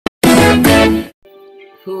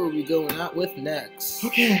Who are we going out with next?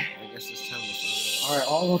 Okay. I guess it's time to find Alright,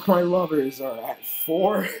 all of my lovers are at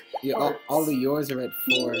 4. Yeah, all of yours are at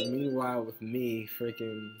 4. Meanwhile, with me,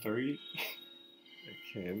 freaking 3.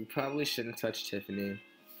 Okay, we probably shouldn't touch Tiffany.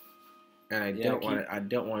 And I don't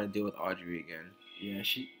want to deal with Audrey again. Yeah,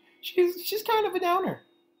 she's kind of a downer.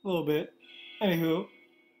 A little bit. Anywho.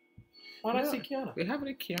 Why not see Kiana? We have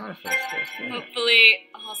a Kiana first.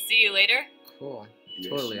 Hopefully, I'll see you later. Cool.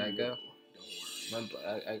 Yes, Totally, I go. I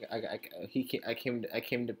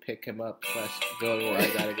came to pick him up / go where I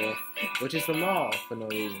gotta go, which is the mall for no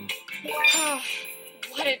reason. Oh,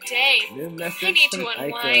 what a day! New message I need from to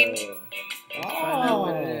unwind. Aiko. Let's find out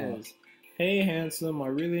what it is. Hey handsome, I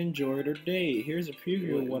really enjoyed our date. Here's a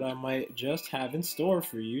preview of what I might just have in store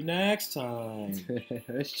for you next time.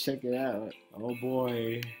 Let's check it out. Oh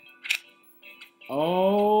boy.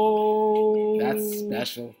 Oh, that's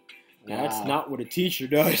special. That's not what a teacher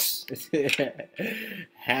does. Unless if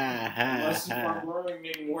I'm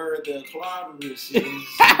learning where the clitoris is.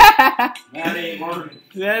 That ain't learning.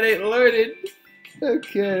 That ain't learning.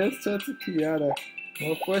 Okay, let's talk to Kiana.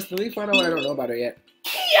 Well, first, let me find out what I don't know about her yet.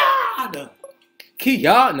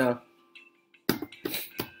 Kiana!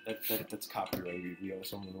 That's copyrighted. We owe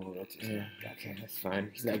someone a royalties. Yeah, okay, that's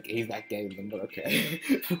fine. He's not gay, but okay.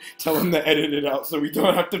 Tell him to edit it out so we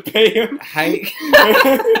don't have to pay him. Height,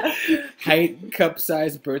 cup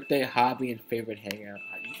size, birthday, hobby, and favorite hangout.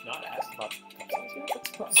 You've not asked about cup size yet? That's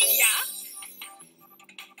fun. Yeah?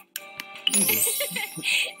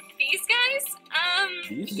 These guys?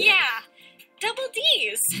 These guys? Yeah. Double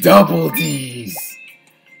D's. Double D's.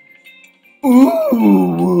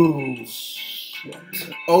 Ooh.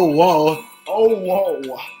 Oh, whoa. Oh, whoa.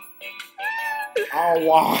 Oh,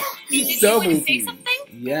 wow. Did you want to say something?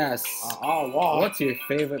 Yes. Oh, wow. What's your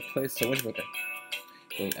favorite place to when's your birthday?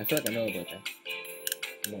 Wait, I feel like I know your birthday.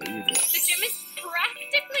 No, either. The gym is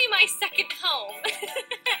practically my second home.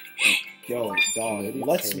 Yo, dog,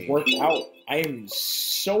 let's work out. I am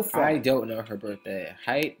so far. I don't know her birthday.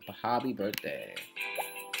 Height, hobby, birthday.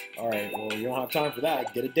 Alright, well, you don't have time for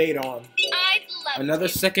that. Get a date on. I'd love Another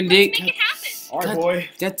to. second Let's date? make it happen. Alright, boy.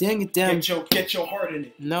 God dang it, damn. Get your heart in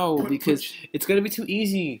it. No, because it's gonna be too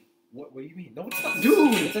easy. What do you mean? No, it's not.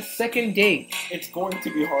 Dude, it's a second date. It's going to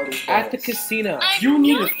be harder. At the casino. You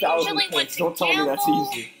need not 1,000 usually one points. to Don't tell me that's gamble,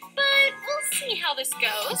 easy. But we'll see how this A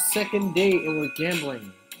goes. second date and we're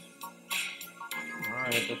gambling.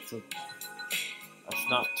 Alright, that's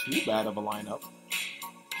not too bad of a lineup.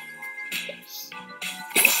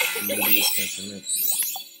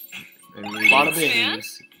 Bada bing.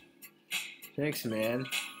 Thanks, man.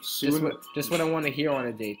 Soon, Just what I want to hear on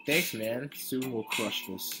a date. Thanks, man. soon we'll crush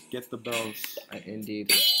this. Get the bells.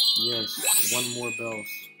 Indeed. Yes, one more bells.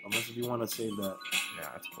 Unless if you want to save that. Yeah,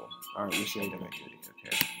 that's cool. Alright, we're saving it.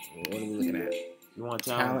 Okay. What are we looking at? You want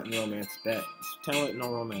Talent and romance. Bet. Talent,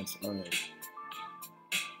 no romance. Alright.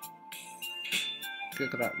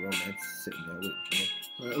 Look at that romance sitting there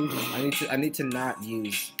waiting for me. I need to not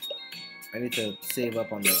use. I need to save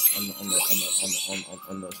up on those on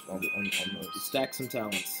those. Stack some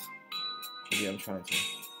talents. Yeah, I'm trying to.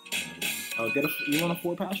 Oh, you want a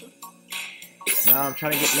 4 passion? Nah, I'm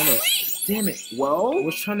trying to get numbers. Damn it. Well, I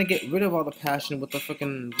was trying to get rid of all the passion with the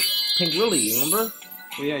fucking pink lily, remember?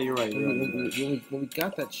 well, yeah, you're right. When we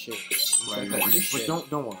got that shit. Right. But But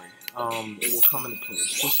don't worry. It will come into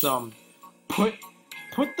place. Just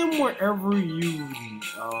put them wherever you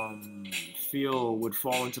feel would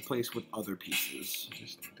fall into place with other pieces.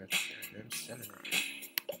 Just that goddamn center.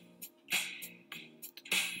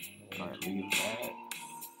 Alright, leave that.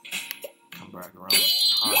 Come back around the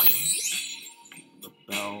time. The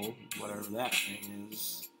bell, whatever that thing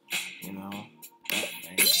is. You know, that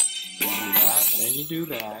thing. Then you do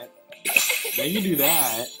that. Then you do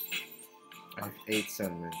that. I have 8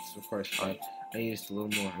 sentiments. Of course, 5. I need just a little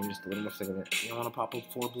more. I'm just a little more sick of it. You want to pop up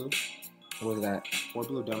 4 blue? What was that? 4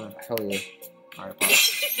 blue, done. Hell yeah. Alright, pop.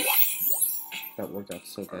 That worked out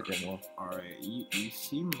so goddamn well. Alright, you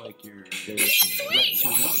seem like you're There ready is to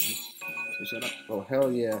go. So shut up. Oh, hell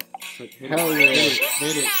yeah. So hit Hell it. yeah.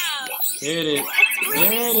 Hit it. Hit it. That's really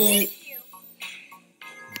Hit sweet it. of you.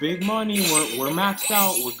 Big money. We're maxed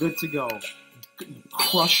out. We're good to go.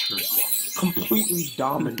 Crush her. Completely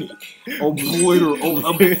dominate.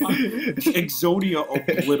 Obliterate. Exodia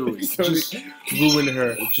obliterate. Just ruin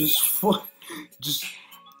her. Just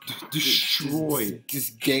destroy.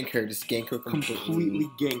 Just gank her. Just gank her Completely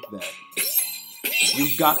gank that. You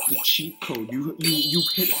got the cheat code. You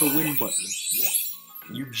hit the win button.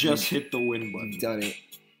 You just hit the win button. You've done it.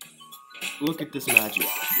 Look at this magic.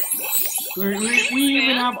 We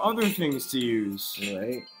even have other things to use.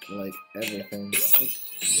 Right? Like everything. Like,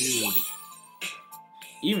 dude.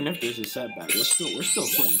 Even if there's a setback, we're still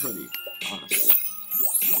sitting pretty, honestly.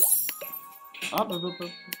 Up.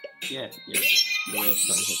 Yeah. Yeah, it's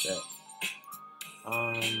trying to hit that.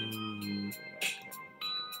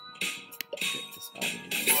 Get this out of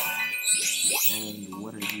here. And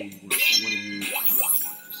what are you work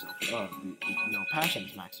yourself up? No,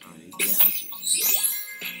 passion's maxed already. Yeah, that's yours.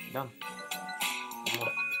 Done.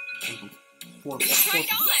 Simple. Four. Right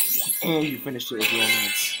on. And you finished it with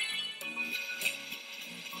romance.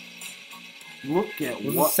 Look at What's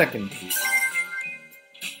the what. second?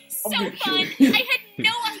 So I'm gonna fun. kill I you. had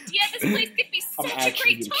no idea this place could be I'm such a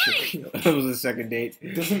actually great gonna time. kill you. That was the second date.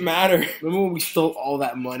 It doesn't matter. Remember when we stole all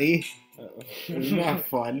that money? Wasn't that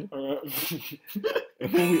fun? When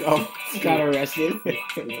we all got arrested?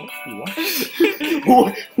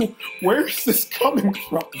 What? Where's this coming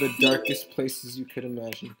from? The darkest places you could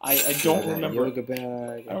imagine. I don't That remember. yoga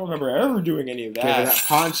bag. I don't remember ever doing any of Gave her that. that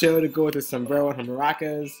poncho to go with the sombrero and her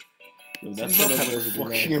maracas. That's Some what kind of was a good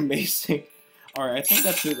fucking man. amazing. Alright, I think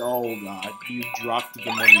that's it. Oh god, you dropped the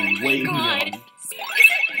money Oh my way god. beyond. Is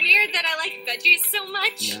it weird that I like veggies so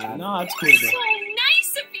much? Nah. No, it's cool. So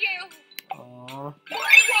nice of you. Aw. Whoa,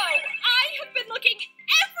 I have been looking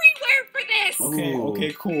everywhere for this. Ooh.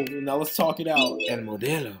 Okay, cool. Now let's talk it out. El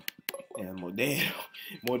modelo. El modelo.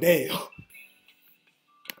 Modelo.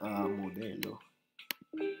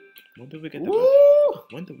 When do we get Woo!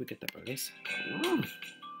 When do we get the burgers?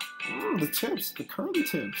 The tips, the curly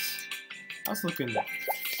tips. That's looking. So,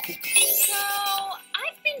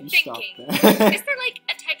 I've been You stop thinking, that. is there like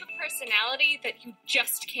a type of personality that you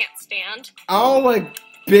just can't stand? Oh, like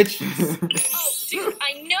bitches. Oh, dude,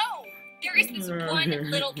 I know! There is this one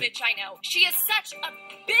little bitch I know. She is such a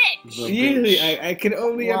bitch! Really, I can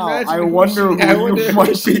only Wow, imagine. I wonder who you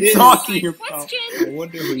might she be is. talking My about. I question?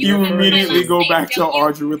 wonder who You remember my immediately last go name, back to don't you?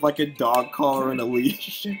 Audrey with like a dog collar and a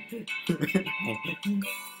leash.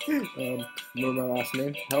 Remember my last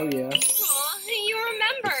name? Hell yeah. Aw, you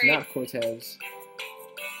remember. It's not Cortez.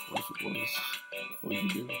 What if it was? What would you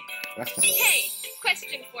do? That's kind of. Hey,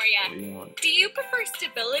 question for What ya. do you want? Do you prefer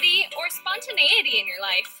stability or spontaneity in your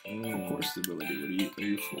life? Of course, stability. What are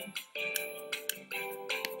you for?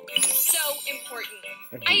 So important.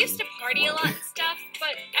 I used to party a lot and stuff, but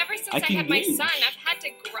ever since I I can had my gauge. son, I've had to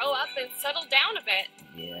grow up and settle down a bit.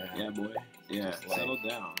 Yeah. Yeah, boy. Yeah, Just like- settle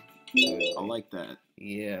down. I like that.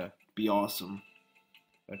 Yeah. Be awesome.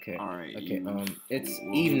 Okay. All right. Okay. It's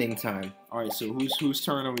Whoa. evening time. All right. So whose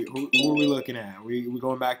turn are we? Who are we looking at? We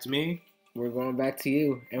going back to me? We're going back to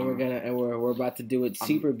you, and we're about to do it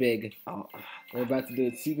super big. We're about to do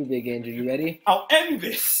it super big, Andrew. You ready? I'll end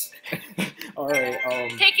this. All right.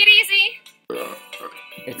 Take it easy.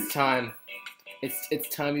 It's time. It's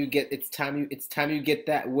time you get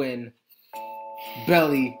that win.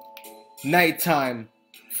 Belly. Nighttime.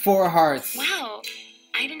 4 hearts. Wow,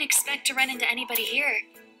 I didn't expect to run into anybody here.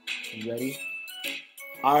 You ready?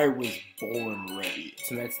 I was born ready.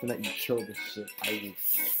 Tonight's the night you kill this shit. I will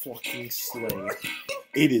fucking slay.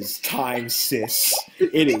 It is time, sis.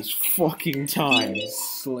 It is fucking time.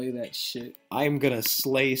 Slay that shit. I'm gonna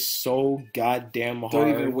slay so goddamn hard. Don't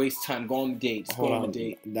even waste time. Go on the date. Just Hold go on on. the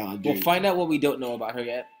date. Nah, dude. We'll find out what we don't know about her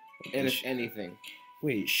yet. And if Sh- anything.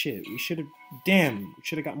 Wait, shit. We should have. Damn. We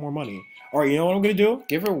should have got more money. All right. You know what I'm gonna do?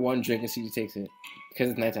 Give her one drink and see who takes it.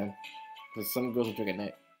 Because it's nighttime. Because some girls will drink at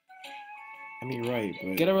night. I mean, right,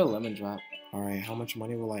 but Get her a lemon drop. all right. How much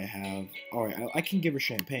money will I have? All right, I can give her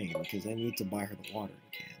champagne because I need to buy her the watering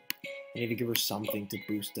can. I need to give her something to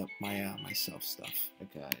boost up my my self stuff. I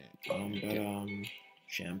got it.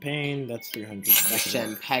 Champagne. That's 300. That's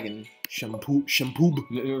champagne. Shampoo.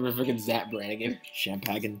 Remember freaking Zap Brannigan.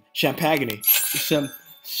 Champagne. Champagne. It's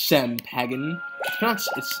pronounced.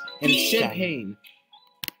 It's champagne.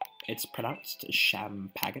 It's pronounced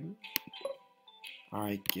champagne. All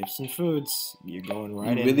right, gifts and foods. You're going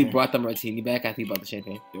right You in. really there. brought the martini back. I think about the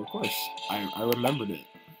champagne. Of course. I remembered it.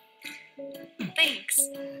 Thanks,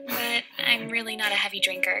 but I'm really not a heavy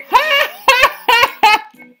drinker.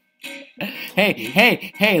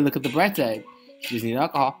 Hey! Look at the bright side. She doesn't need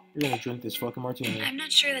alcohol. You're gonna drink this fucking martini. I'm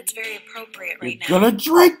not sure that's very appropriate right You're now. gonna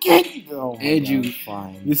drink it. Oh my Andrew, God,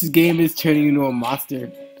 fine. This game is turning you into a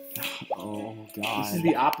monster. Oh God. This is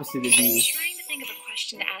the opposite of I'm you. trying to think of a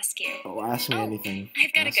question to ask you. Oh, ask me Oh, anything.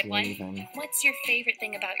 I've got a Ask good me one. anything. What's your favorite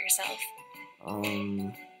thing about yourself?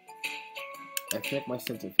 I think my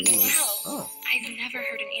sense of humor. Wow, Oh, I've never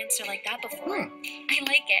heard an answer like that before. I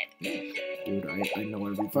like it. Dude, I know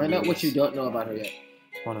everything. find out there what is. you don't know about her yet.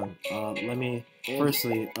 Hold on. Let me. And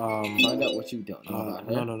Firstly, find out what you don't know about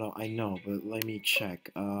her. no. I know, but let me check.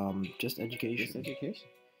 Just education. Just education.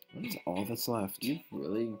 That's all that's left. You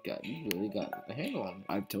really got the handle on it.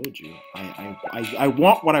 I've told you. I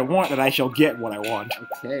want what I want, and I shall get what I want.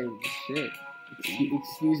 Okay, shit.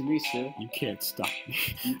 Excuse me, sir. You can't stop me.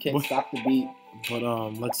 You can't stop the beat. But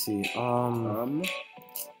let's see. What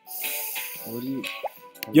are you?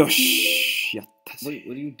 Yosh. What are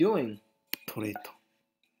you doing? Toreto.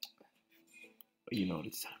 You know what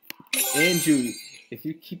it's time. Andrew, if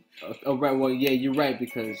you keep... Oh, right, well, yeah, you're right,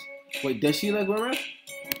 because... Wait, does she like women?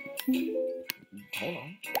 Hold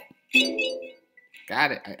on.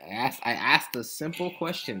 Got it. I asked a simple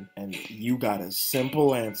question. And you got a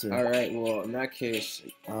simple answer. Alright, well, in that case...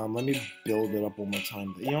 Let me build it up one more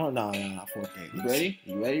time. You know what? No, 4K. You ready?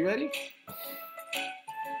 You ready?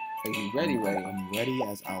 Are you ready? I'm ready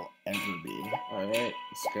as I'll ever be. Alright,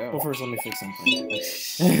 let's go. But first, let me fix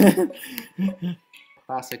something.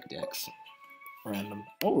 Classic decks. Random.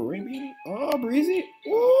 Oh, rain. Oh, breezy.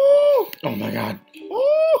 Woo! Oh my god.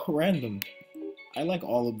 Oh, random. I like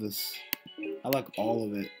all of this. I like all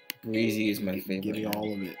of it. Breezy is my favorite. Give me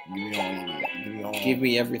all of it. Give me all of it. Give me all. Give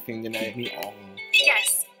me everything tonight. Give me all.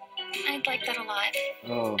 Yes, I'd like that a lot.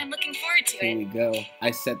 Oh, I'm looking forward to here it. we go.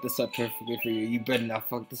 I set this up perfectly for you. You better not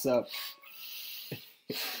fuck this up.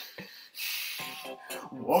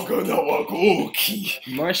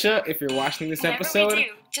 Marsha, if you're watching this Whatever episode, we do,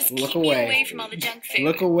 just look keep me away. away from all the junk food.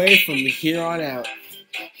 Look away from here on out.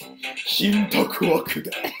 Here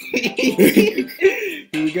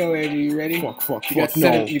we go, Andrew. You ready? Fuck, You got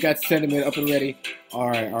no. you got sentiment up and ready.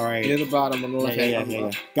 Alright. Near the bottom on the left hand.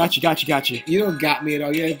 Yeah. Got you. You don't got me at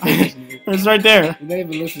all. You're not even listening. It's right there. You're not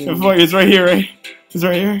even listening. It's right here, right? It's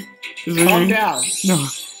right here. Calm down.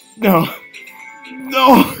 No.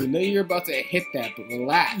 You know you're about to hit that, but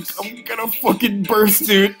relax. I'm gonna fucking burst,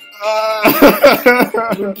 dude.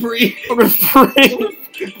 Breathe. I'm gonna freeze.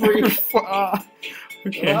 Breathe.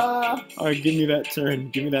 Okay. Alright, give me that turn.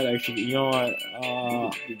 Give me that extra. You know what?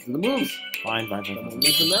 The moves. Fine.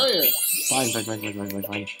 You're familiar. Fine.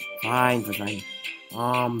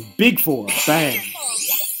 Big 4. Bang.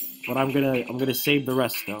 But I'm gonna save the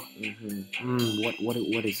rest though. What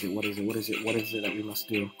is it that we must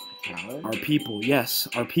do? Our people, yes,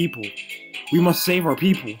 our people. We must save our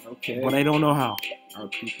people. Okay. But I don't know how. Our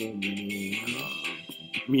people meaning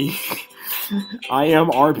Me. I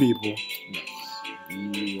am our people.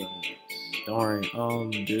 you. Alright,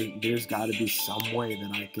 there's gotta be some way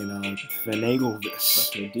that I can finagle this.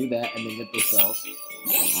 Okay, do that and then get those bells.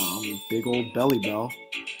 Big old belly bell.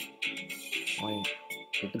 Wait.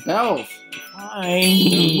 Get the bells. Fine.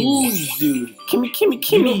 The moves, dude.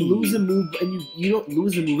 Kimmy. You don't lose a move, and you don't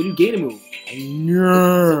lose a move when you gain a move. I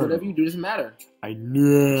know. So whatever you do doesn't matter. I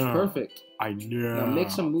know. It's perfect. I know. Now make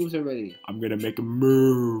some moves already. I'm gonna make a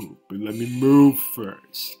move, but let me move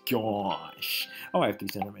first. Gosh. Oh, I have 3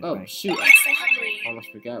 centimeters. Oh shoot! That's lovely. I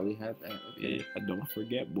almost forgot we had that. Okay. Yeah, don't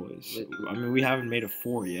forget, boys. I mean, we haven't made a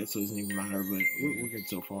 4 yet, so it doesn't even matter. But we're good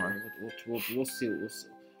so far. We'll see.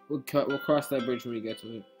 We'll cross that bridge when we get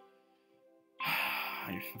to it.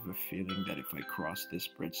 I have a feeling that if I cross this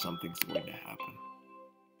bridge, something's going to happen.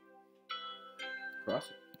 Cross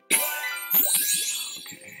it.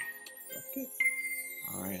 Okay.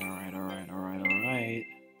 Alright.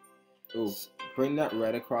 Ooh, bring that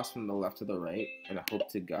red across from the left to the right, and I hope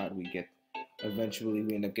to God eventually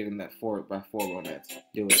we end up getting that 4x4 romance.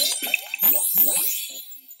 Do it.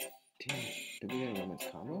 Damn, did we get a romance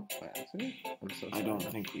combo by accident? I'm so sorry. I don't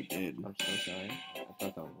think we did. I'm so sorry. I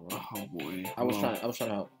thought that was wrong. Oh boy. I was trying to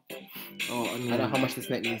help. Oh, I mean, I know how much this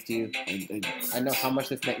night means to you. I know how much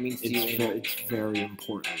this night means to you. It's very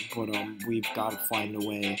important, but we've got to find a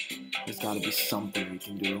way. There's got to be something we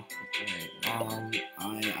can do.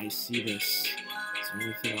 I see this. Is there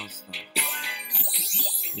anything else though?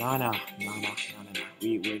 No. We're not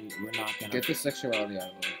gonna Get the sexuality out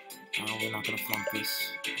of it. No, we're not gonna flunk this.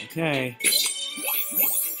 Okay.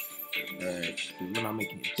 Alright. We're not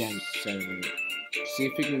making a dent. Sentiment. See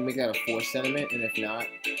if we can make that a 4 sentiment, and if not,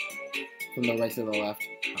 from the right to the left.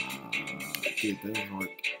 Dude, that doesn't work.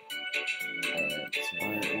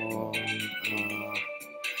 Alright,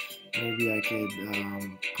 maybe I could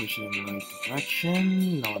push it in the right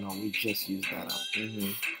direction. No, we just used that up.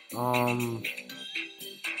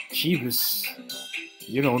 Jeebus.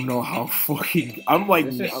 You don't know how fucking. I'm like.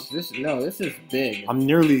 This is big. I'm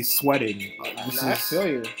nearly sweating. I feel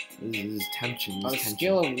you. This is tension. On a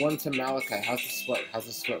scale of 1 to Malachi, how's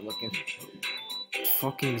the sweat looking?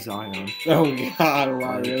 Fucking Zion. Oh God,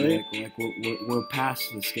 wow, really? Like we're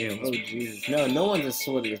past the scales. Oh Jesus. No one's as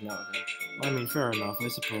sweaty as Malachi. I mean, fair enough. I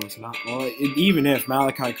suppose not. Well, even if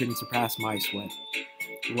Malachi couldn't surpass my sweat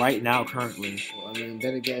right now, currently. Well, I mean,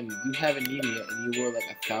 then again, you haven't eaten yet, and you wore like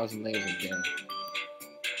 1,000 layers a day.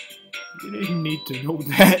 You didn't need to know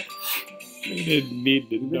that. You didn't need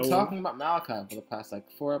to We've know. been talking about Malachi for the past like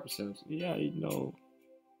 4 episodes. Yeah, you know.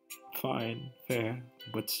 Fine, fair,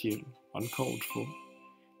 but still uncalled for.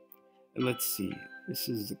 Let's see. This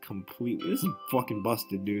is fucking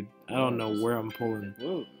busted, dude. I don't know where I'm pulling.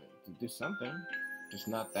 Ooh, do something. Just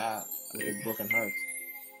not that. With the broken hearts.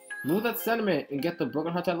 Move that sentiment and get the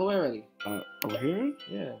broken hearts out of the way already. Over here?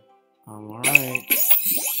 Yeah. Alright.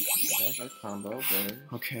 Okay, nice combo, good.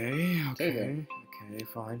 Okay, Teddy bear. okay,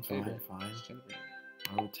 fine.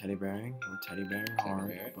 We're teddy bearing hard.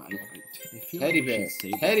 bear. But I feel Teddy like we bear. should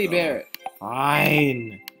save Teddy it, though. bear.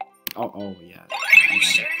 Fine. Oh yeah.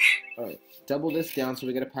 Sure. Alright, double this down so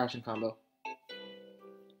we get a passion combo.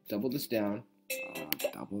 Double this down.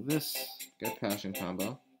 Double this. Get a passion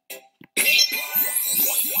combo.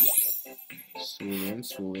 Swoon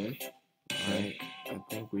in. Alright, I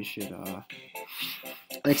think we should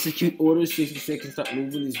Execute order 66 and start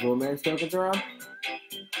moving these romance tokens around.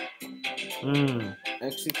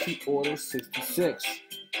 Execute order 66.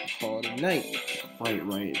 Call it a night.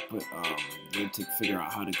 Right, but we need to figure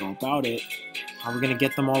out how to go about it. How are we gonna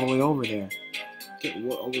get them all the way over there? Get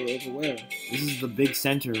what over where? This is the big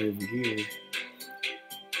center over here.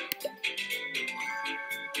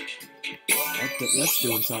 That's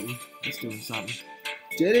doing something.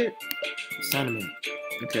 Did it? Sentiment.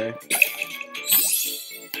 Okay.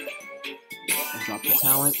 I dropped the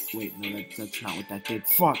talent. Wait, no, that's not what that did.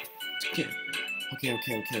 Fuck. Okay. Calm down,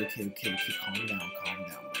 buddy.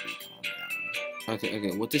 Calm down.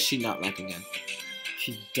 Okay. What does she not like again?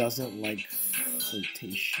 She doesn't like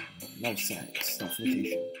flirtation. No sex. No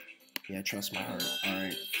flirtation. Yeah, trust my heart.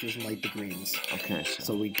 Alright. She doesn't like the greens. Okay,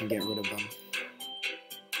 So we can get rid of them.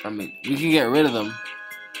 I mean, we can get rid of them.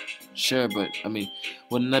 Sure, but I mean,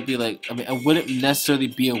 wouldn't that be like? I mean, it wouldn't necessarily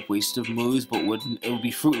be a waste of moves, but it would be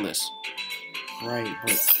fruitless. Right,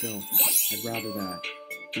 but still, I'd rather that.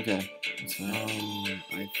 Okay, that's fine.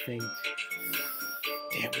 I think.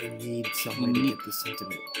 Damn, we need somebody to get the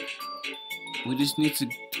sentiment. We just need to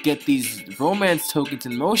get these romance tokens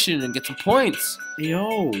in motion and get some points.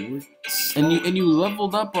 Yo, we're slow. And you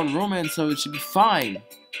leveled up on romance, so it should be fine.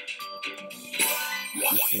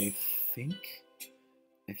 Okay,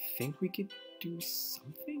 I think we could do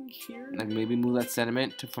something here. Like maybe move that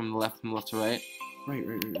sentiment from left to right. Right.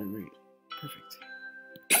 Perfect.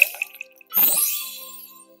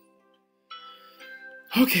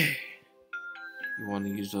 Okay. You want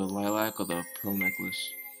to use the lilac or the pearl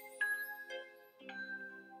necklace?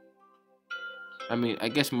 I mean, I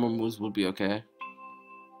guess more moves would be okay.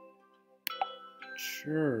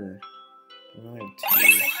 Sure. Well, I have So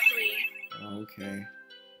two. ugly. Okay.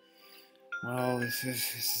 Well, this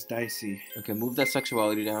is dicey. Okay, move that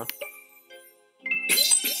sexuality down.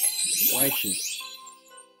 Righteous.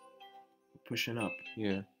 Pushing up.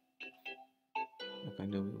 Yeah. Okay,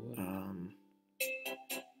 no, we would.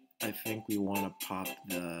 I think we want to pop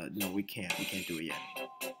the. No, we can't. We can't do it yet.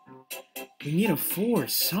 We need a 4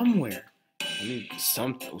 somewhere. We need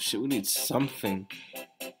something. Oh shit, we need something.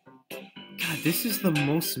 God, this is the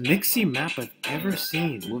most mixy map I've ever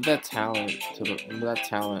seen. Move that talent move that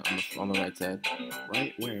talent on the right side.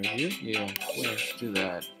 Right? Where? Here? Yeah. Where? Do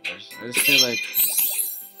that. I just feel like.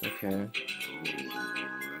 Okay.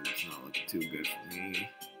 It's not looking too good for me.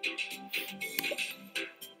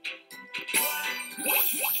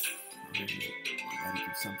 Gotta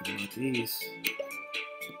do something about these.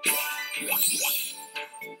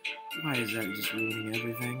 Why is that just ruining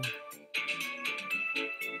everything?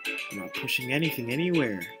 I'm not pushing anything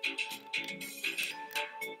anywhere.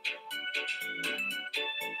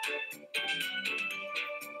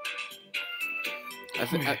 I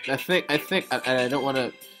think, and I don't want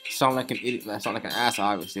to sound like an idiot, I sound like an ass,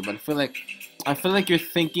 obviously, but I feel like you're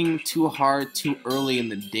thinking too hard, too early in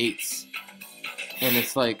the dates, and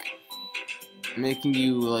it's like making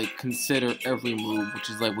you like consider every move, which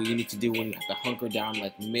is like what you need to do when you have to hunker down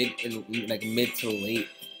like mid to late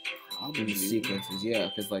in the sequences. Yeah,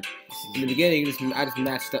 because like in the beginning, I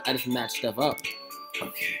just match stuff up.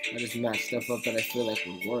 Okay. I just match stuff up that I feel like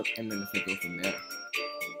would work, and then if I go from there.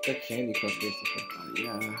 It's like Candy Crush, basically.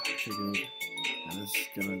 Yeah, I figured I was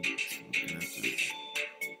gonna have to.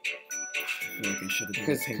 I feel like I should have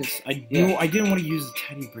done Because I didn't want to use the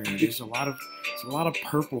teddy bear. There's a lot of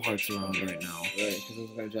purple hearts around right now. Right, because I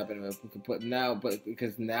was gonna drop anyway. We could put now, but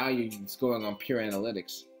because now you're going on pure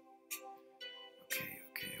analytics. Okay.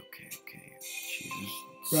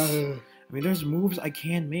 Jesus. I mean, there's moves I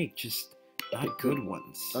can make, just not good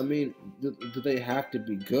ones. I mean, do they have to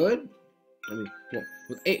be good? I mean, well,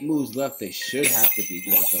 with 8 moves left, they should have to be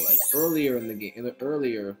good. But like earlier in the game,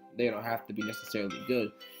 they don't have to be necessarily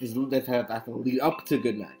good. They have to lead up to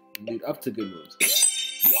good Dude, up to good moves.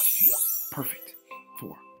 Perfect.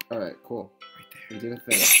 4. Alright, cool. Right And there. do the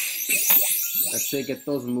thing. Let's say get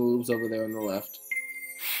those moves over there on the left.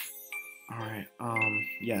 Alright,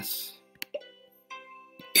 yes.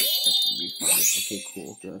 That should be fine. Okay,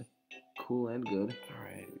 cool, good. Cool and good.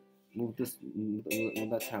 Alright. Move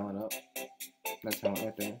that talent up. That talent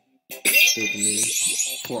right there. Stay with the meeting.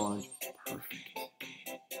 400. Perfect.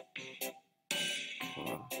 Hold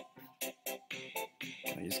on.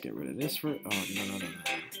 Can I just get rid of this for? Oh no.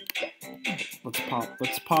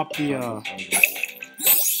 Let's pop the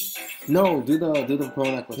No, do the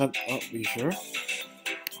pearl necklace. Are you sure?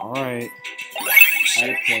 Alright.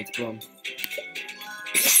 Added points, boom.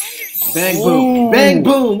 Bang boom. Bang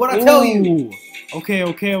boom. What I tell you? Okay.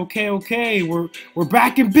 We're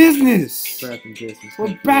back in business. Back in business.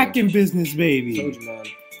 We're back in business, baby. Told you, man.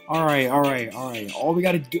 All right. All we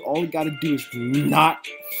gotta do is not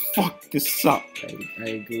fuck this up. I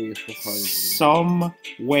agree with wholeheartedly. Some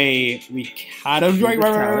way we gotta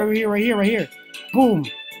right here. Boom,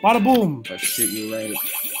 bada boom. But shoot you right.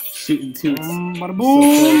 Shooting toots. Bada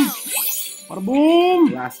boom. Bada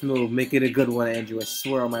boom. Last move. Make it a good one, Andrew. I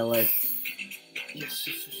swear on my life. Yes.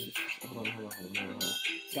 Hold on.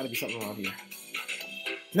 There's gotta be something around here.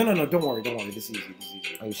 No. Don't worry. This is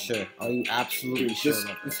easy. Are you sure? Are you absolutely sure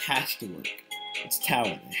about This has to work. It's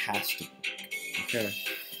talent. It has to work. Okay.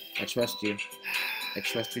 I trust you. I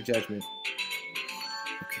trust your judgment.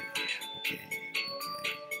 Okay.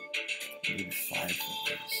 Maybe 5 of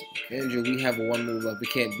those. Andrew, we have one move left. We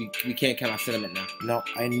can't count our sentiment now. No,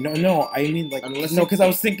 I know. No, I mean like because I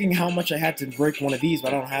was thinking how much I had to break one of these,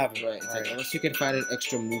 but I don't have it. Right. It's like, unless you can find an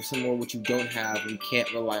extra move somewhere which you don't have, we can't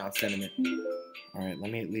rely on sentiment. All right,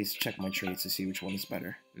 let me at least check my traits to see which one is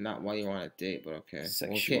better. Not while you're on a date, but okay.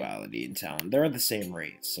 Sexuality and talent. They're at the same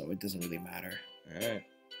rate, so it doesn't really matter. All right.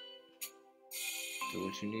 Do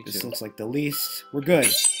what you need This to. looks like the least. We're good.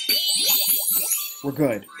 We're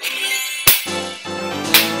good.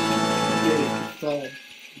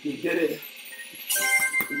 You did it.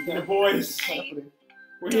 We got it, boys.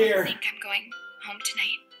 We're here. I think I'm going home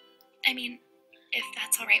tonight. I mean, if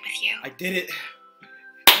that's all right with you. I did it.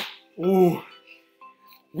 Ooh.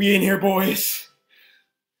 We in here, boys.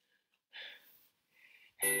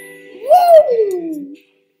 Woo!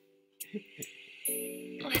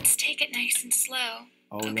 Let's take it nice and slow.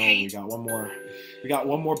 Oh no, Okay. we got one more. We got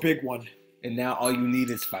one more big one. And now all you need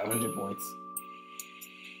is 500 points.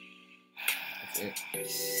 That's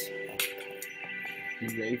it. You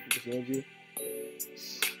ready for this, Andrew?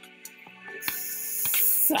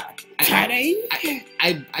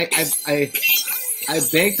 I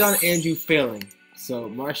banked on Andrew failing. So,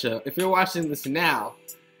 Marsha, if you're watching this now,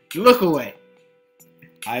 look away.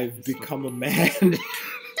 I've become a man.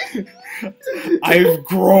 I've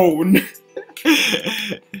grown.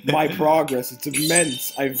 My progress, it's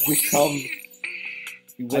immense. I've become...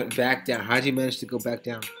 You went back down. How'd you manage to go back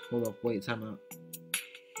down? Hold up, wait, time out.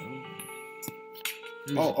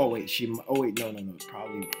 Oh wait, no. It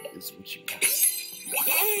probably is what you want.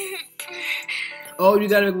 Oh, you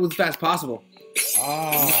gotta move as fast as possible.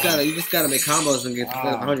 Ah. You just gotta make combos and get to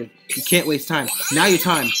 100. You can't waste time. Now your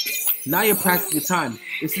time. Now you're practically time.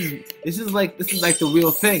 This is like the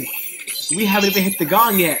real thing. We haven't even hit the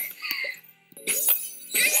gong yet.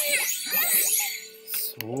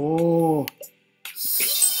 So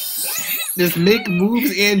Just make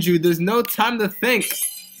moves, Andrew. There's no time to think.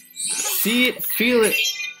 See it, feel it.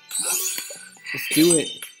 Just do it.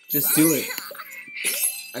 Just do it.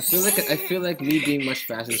 I feel like me being much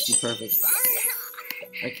faster is too perfect.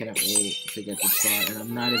 I cannot wait to get this far, and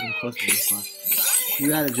I'm not even close to this far. You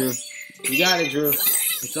got it, Drew. You got it, Drew.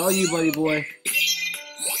 It's all you, buddy boy.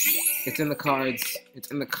 It's in the cards. It's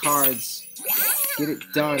in the cards. Get it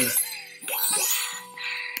done.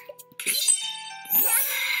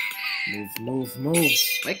 move.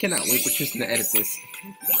 I cannot wait for Tristan to edit this.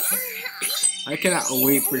 I cannot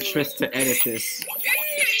wait for Tristan to edit this.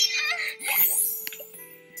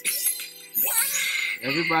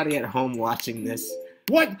 Everybody at home watching this.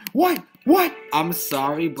 What? I'm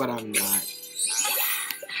sorry, but I'm not.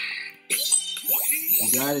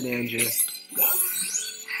 You got it, Andrew.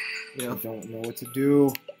 You know, I don't know what to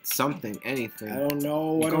do. something, anything. I don't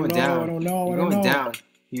know. You're going down. You're going down.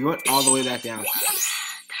 You went all the way back down.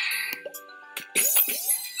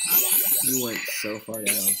 You went so far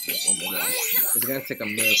down. Oh my gosh. It's gonna take a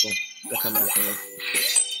miracle to come back from this.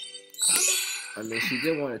 I mean, she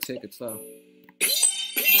did want to take it slow.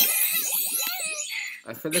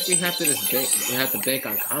 I feel like we have to bank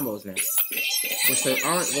on combos now, which there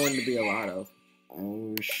aren't going to be a lot of.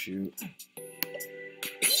 Oh shoot!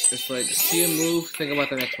 It's like, see a move, think about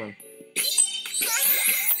the next one.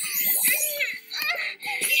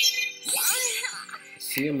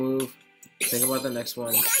 see a move. Think about the next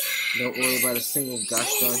one. Don't worry about a single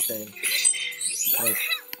gosh darn thing. Like,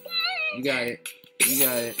 you got it. You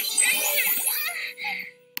got it.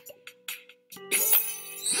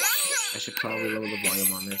 I should probably lower the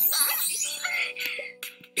volume on this.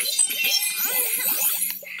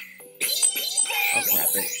 I'll cap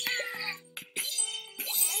it.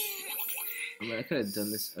 I mean, I could have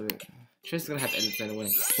done this. I mean, Tristan's gonna have to edit that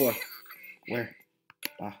away. 4. Where?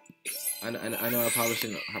 Ah. I know I probably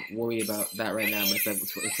shouldn't worry about that right now, but it's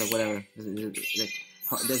like whatever.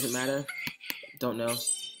 Does it matter? Don't know.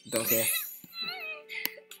 Don't care.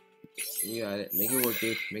 You got it. Make it work,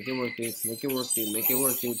 dude. Make it work, dude. Make it work, dude. Make it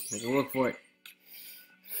work, dude. Make it work for it.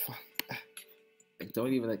 Like,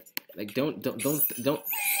 don't even like don't.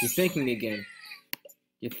 You're thinking again.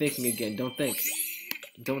 You're thinking again. Don't think.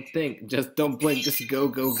 Don't think. Just don't blink. Just go,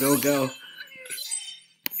 go, go, go.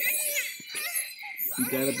 You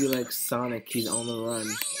gotta be like Sonic. He's on the run.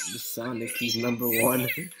 The Sonic. He's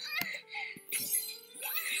 #1.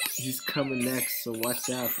 He's coming next, so watch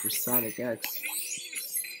out for Sonic X.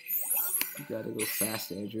 You gotta go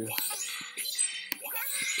fast, Andrew.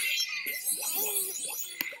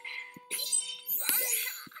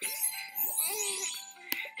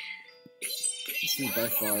 This is by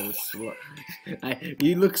far the slow.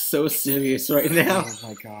 You look so serious right now. Oh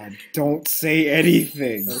my god. Don't say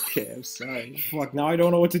anything. Okay, I'm sorry. Fuck, now I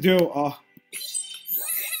don't know what to do. Oh.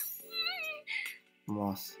 I'm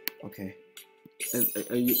lost. Okay.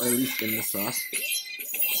 Are you at least in the sauce?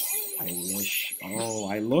 I wish. Oh,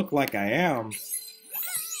 I look like I am.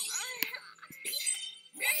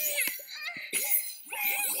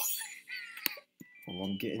 Oh,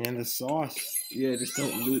 I'm getting in the sauce. Yeah, just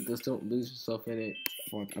don't lose yourself in it.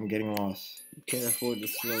 Fuck, I'm getting lost. You can't afford to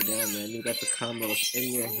slow down, man. You got the combos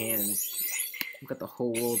in your hands. You got the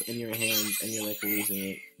whole world in your hands, and you're like losing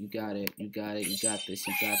it. You got it. You got it. You got this.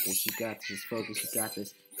 You got this. You got this. Just focus. You got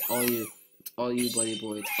this. It's all you. It's all you, buddy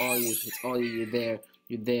boy. It's all you. It's all you. You're there.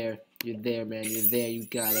 You're there. You're there, man. You're there. You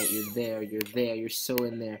got it. You're there. You're there. You're so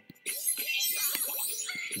in there.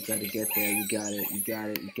 You gotta get there. You got it. You got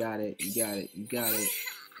it. You got it. You got it. You got it.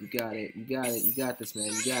 You got it. You got it. You got this, man.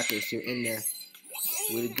 You got this. You're in there.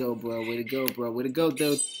 Way to go, bro. Way to go, bro. Way to go,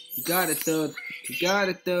 dude. You got it, dude. You got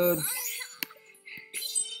it, dude.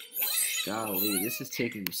 Golly, this is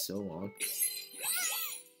taking me so long.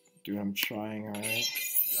 Dude, I'm trying, alright?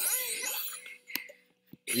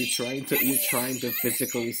 You're trying to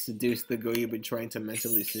physically seduce the girl you've been trying to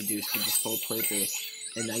mentally seduce for this whole playthrough.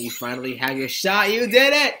 And now you finally have your shot. You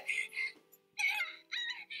did it!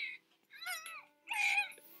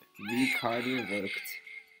 V card revoked.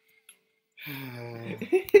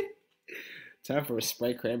 Time for a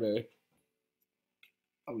Sprite Cranberry.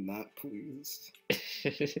 I'm not pleased.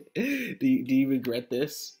 Do you regret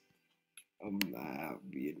this? I'm not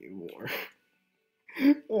happy anymore.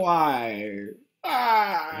 Why?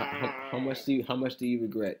 How much do you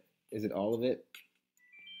regret? Is it all of it?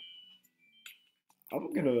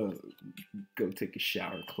 I'm gonna go take a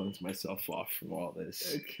shower, cleanse myself off from all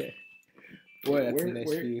this. Okay. Boy, that's a nice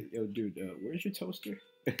view. Yo, dude, where's your toaster?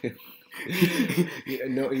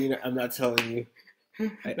 No, I'm not telling you.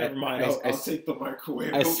 Never mind. I'll take the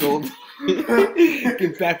microwave. I sold.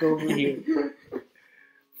 Get back over here.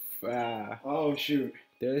 Oh shoot.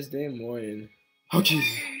 Thursday morning. Okay.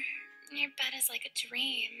 Your bed is like a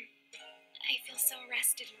dream. I feel so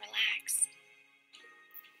rested and relaxed.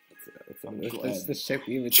 Let's check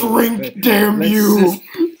the inventory. Drink, damn you!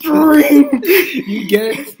 Drink! You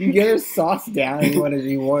get a sauce down and you want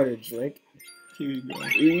to drink. Here you go.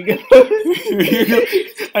 Here you go. Here you go.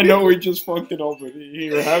 I know we just fucked it up, but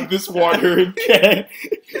here, have this water and can.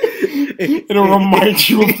 It'll remind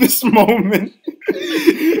you of this moment.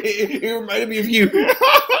 It reminded me of you.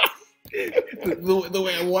 The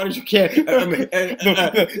way I watered your can.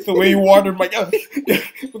 The way you watered my gun.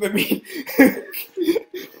 What I mean.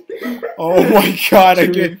 Oh my god,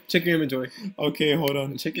 check your inventory. Okay, hold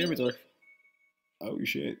on. Check your inventory. Oh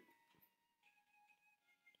shit.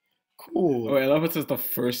 Cool. Oh, I love it says the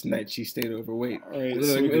first night she stayed over. Wait. Alright,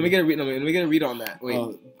 let me get a read. Let me get a read on that. Wait.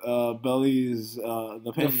 Belly's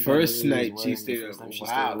the first night she stayed over.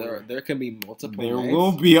 Wow, there can be multiple There nights.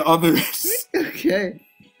 will be others. Okay.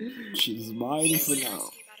 She's mine for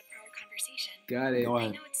now. Got it. Go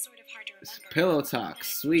ahead. I know it's sort of hard to remember. Pillow talk. but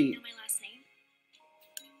Sweet. You know my last name?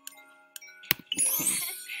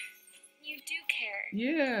 You do care.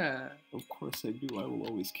 Yeah. Of course I do. I will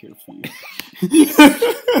always care for you. Take your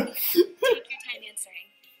time answering.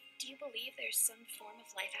 Do you believe there's some form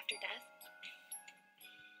of life after death?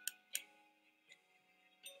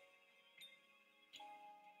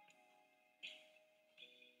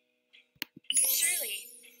 Surely,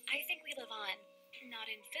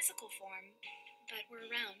 in physical form, but we're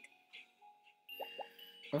around.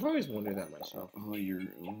 I've always wondered that myself. You're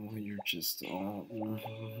just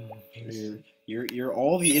You're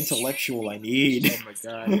all the intellectual I need. Oh my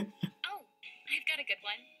god. Oh, I've got a good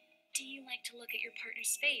one. Do you like to look at your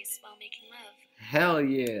partner's face while making love? Hell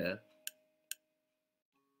yeah.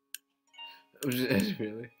 Really?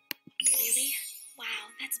 Really? Wow,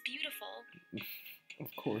 that's beautiful. Of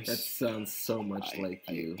course. That sounds so much like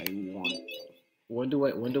you. I want. When do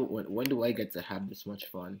I get to have this much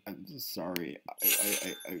fun? I'm sorry.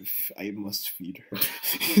 I must feed her.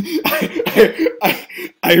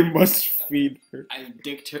 I must feed her. I've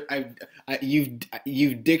dicked her.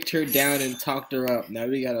 You've dicked her down and talked her up. Now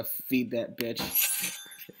we gotta feed that bitch.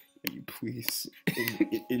 You please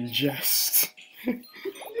ingest.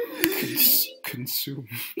 Consume.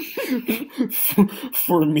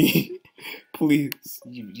 For me, please.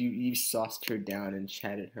 You sauced her down and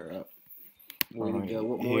chatted her up. Way to Alright, go.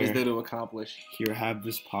 What more is here. there to accomplish? Here, have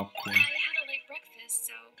this popcorn. I had a late breakfast,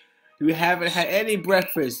 so We haven't had any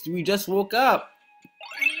breakfast. We just woke up.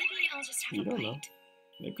 maybe I'll just have You a don't bite. know.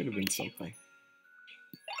 There could have been something.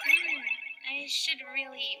 I should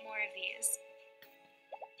really eat more of these.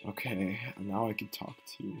 Okay, now I can talk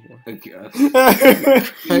to you more. Okay.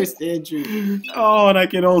 Christ, Andrew. Oh, and I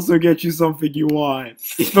can also get you something you want.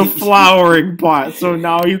 The flowering pot. So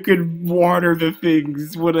now you can water the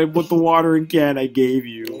things with the watering can I gave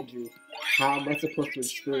you. Andrew, how am I supposed to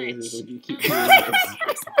experience this when you keep doing Yes,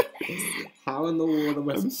 this? How in the world am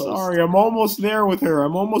I I'm supposed sorry, I'm almost there with her.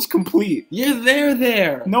 I'm almost complete. You're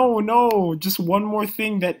there. No, just one more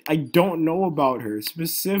thing that I don't know about her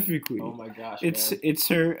specifically. Oh my gosh, It's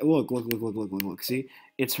her look. See,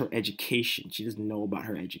 it's her education. She doesn't know about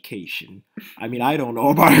her education. I mean, I don't know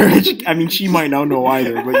about her education. I mean, she might not know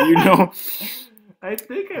either, but you know. I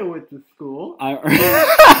think I went to school. I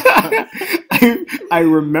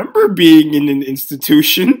remember being in an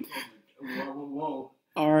institution. Whoa.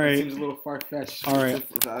 All That right. seems a little far-fetched. All right.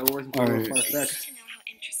 That wasn't a All little right. It's far-fetched. to know how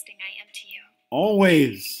interesting I am to you.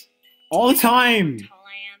 Always. All the time. How tall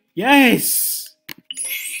I am. Yes.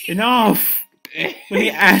 Enough. Let me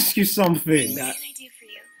ask you something. What can I do for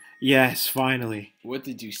you? Yes, finally. What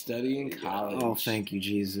did you study in college? Oh, thank you,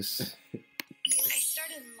 Jesus. I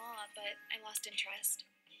started in law, but I lost interest.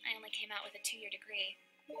 I only came out with a 2-year degree.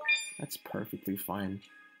 That's perfectly fine.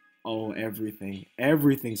 Oh, everything.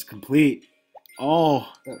 Everything's complete. Oh,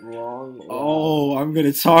 That wrong. oh, I'm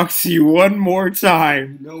gonna talk to you one more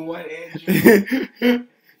time. You know what, Andrew?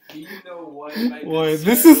 You know what? Boy,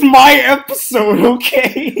 this is my episode,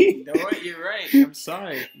 okay? You know what? You're right. I'm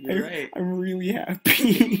sorry. You're right. I'm really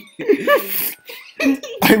happy.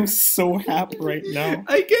 I'm so happy right now.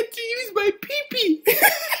 I get to use my pee-pee.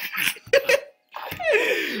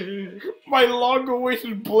 My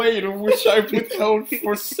long-awaited blade, of which I've withheld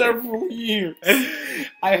for several years.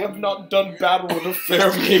 I have not done battle with a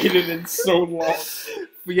fair maiden in so long.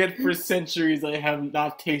 Yet for centuries I have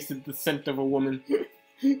not tasted the scent of a woman.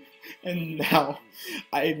 And now,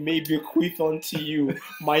 I may bequeath unto you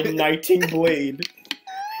my knighting blade,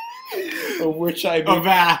 of which I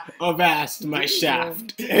Avast my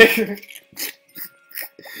shaft.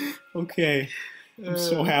 Okay, I'm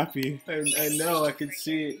so happy. I know, I can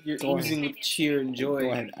see it. You're Go oozing ahead. with cheer and joy.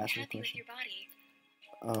 Go ahead, ask me a Happy with question.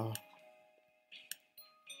 your body.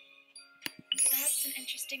 That's an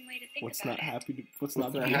interesting way to think What's about not it. happy to, what's What's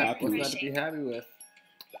not to not be happy what's with? not to be happy with?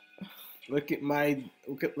 Look at my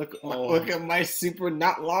look Oh. look at my super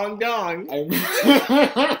not long dong. I'm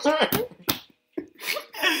sorry.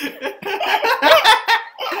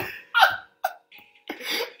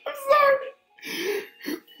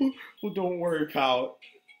 Well, don't worry, pal.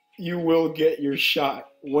 You will get your shot.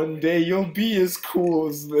 One day you'll be as cool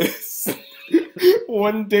as this.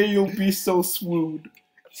 One day you'll be so swooned.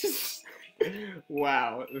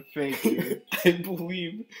 Wow, thank you. I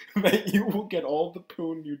believe that you will get all the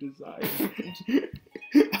poon you desire.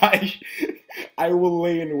 I will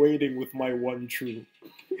lay in waiting with my one true.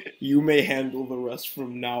 You may handle the rest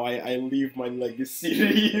from now. I leave my legacy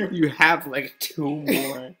to you. You have like 2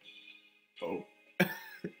 more. Oh.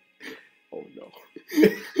 Oh no.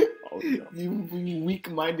 Oh no. You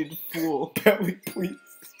weak-minded fool. Belly, please.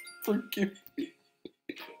 Forgive me.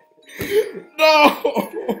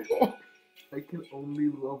 No! I can only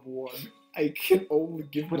love one. I can only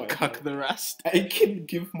give my But cuck heart. the rest. I can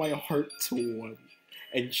give my heart to one,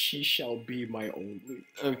 and she shall be my only.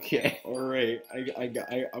 Okay. All right,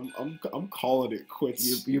 I'm calling it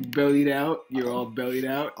quits. You're bellied out. You're all bellied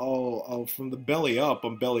out. Oh, from the belly up,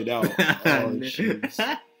 I'm bellied out. Oh,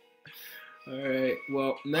 jeez. Alright,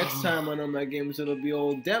 well, next time on Oh My Games, it'll be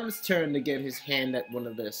old Dem's turn to get his hand at one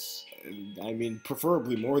of this. I mean,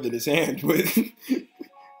 preferably more than his hand, but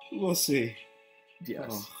we'll see. Yes.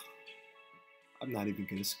 Oh, I'm not even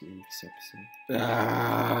gonna scream this episode.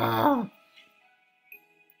 Ah.